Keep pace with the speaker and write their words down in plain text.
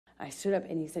I stood up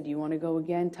and he said, "You want to go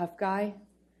again, tough guy?"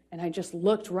 And I just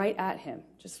looked right at him,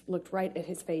 just looked right at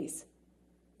his face.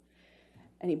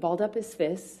 And he balled up his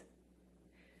fists,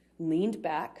 leaned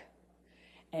back,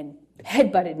 and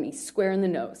headbutted me square in the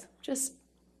nose. Just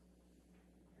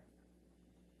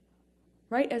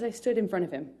right as I stood in front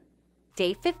of him.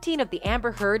 Day 15 of the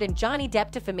Amber Heard and Johnny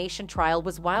Depp defamation trial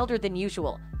was wilder than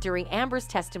usual. During Amber's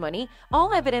testimony,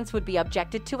 all evidence would be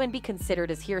objected to and be considered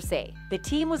as hearsay. The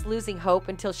team was losing hope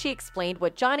until she explained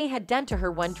what Johnny had done to her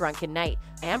one drunken night.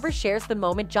 Amber shares the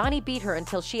moment Johnny beat her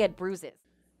until she had bruises.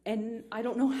 And I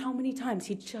don't know how many times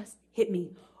he just hit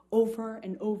me over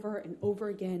and over and over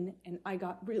again, and I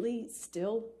got really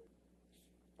still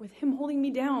with him holding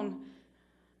me down,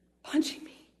 punching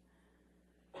me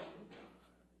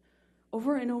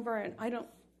over and over, and I don't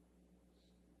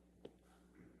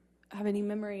have any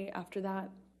memory after that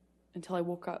until I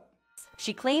woke up.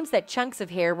 She claims that chunks of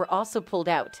hair were also pulled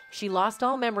out. She lost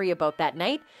all memory about that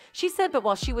night. She said, but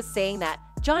while she was saying that,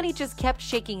 Johnny just kept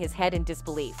shaking his head in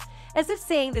disbelief, as if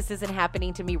saying, "This isn't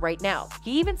happening to me right now."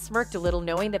 He even smirked a little,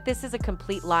 knowing that this is a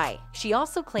complete lie. She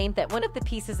also claimed that one of the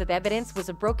pieces of evidence was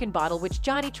a broken bottle which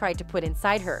Johnny tried to put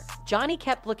inside her. Johnny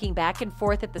kept looking back and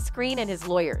forth at the screen and his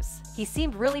lawyers. He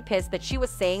seemed really pissed that she was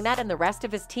saying that, and the rest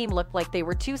of his team looked like they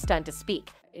were too stunned to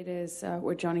speak. It is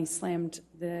where Johnny slammed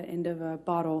the end of a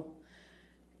bottle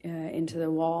into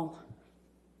the wall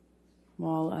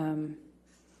while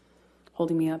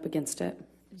holding me up against it.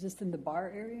 Is this in the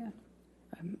bar area?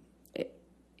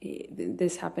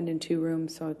 This happened in 2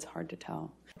 rooms, so it's hard to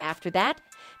tell. After that,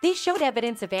 they showed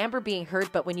evidence of Amber being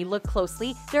hurt, but when you look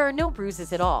closely, there are no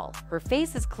bruises at all. Her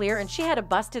face is clear and she had a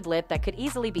busted lip that could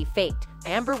easily be faked.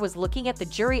 Amber was looking at the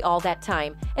jury all that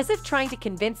time, as if trying to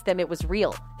convince them it was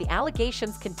real. The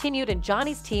allegations continued and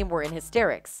Johnny's team were in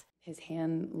hysterics. His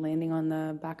hand landing on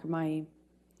the back of my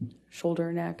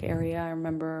shoulder neck area, I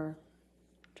remember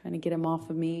trying to get him off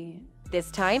of me. This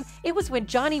time, it was when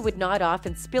Johnny would nod off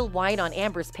and spill wine on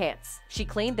Amber's pants. She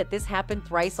claimed that this happened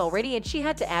thrice already and she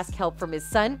had to ask help from his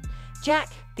son, Jack,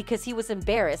 because he was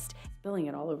embarrassed. Spilling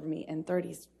it all over me, and third,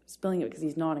 he's spilling it because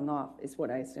he's nodding off, is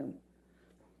what I assume.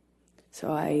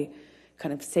 So I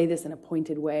kind of say this in a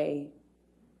pointed way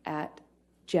at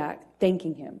Jack,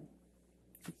 thanking him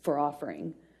for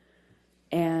offering.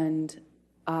 And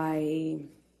I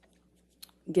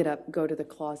get up, go to the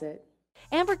closet.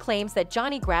 Amber claims that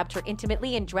Johnny grabbed her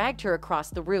intimately and dragged her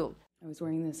across the room. I was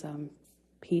wearing this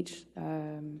peach,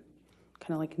 kind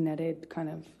of like netted kind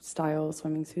of style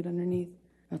swimming suit underneath.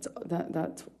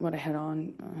 That's what I had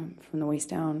on from the waist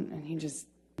down, and he just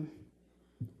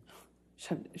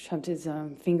shoved his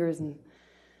fingers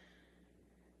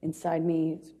inside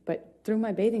me, but through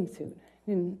my bathing suit.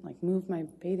 He didn't like move my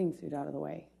bathing suit out of the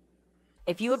way.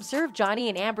 If you observe Johnny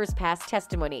and Amber's past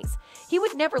testimonies, he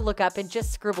would never look up and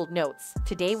just scribbled notes.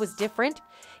 Today was different.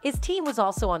 His team was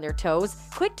also on their toes,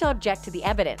 quick to object to the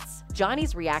evidence.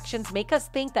 Johnny's reactions make us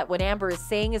think that what Amber is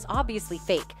saying is obviously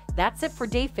fake. That's it for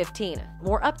Day 15.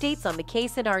 More updates on the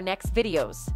case in our next videos.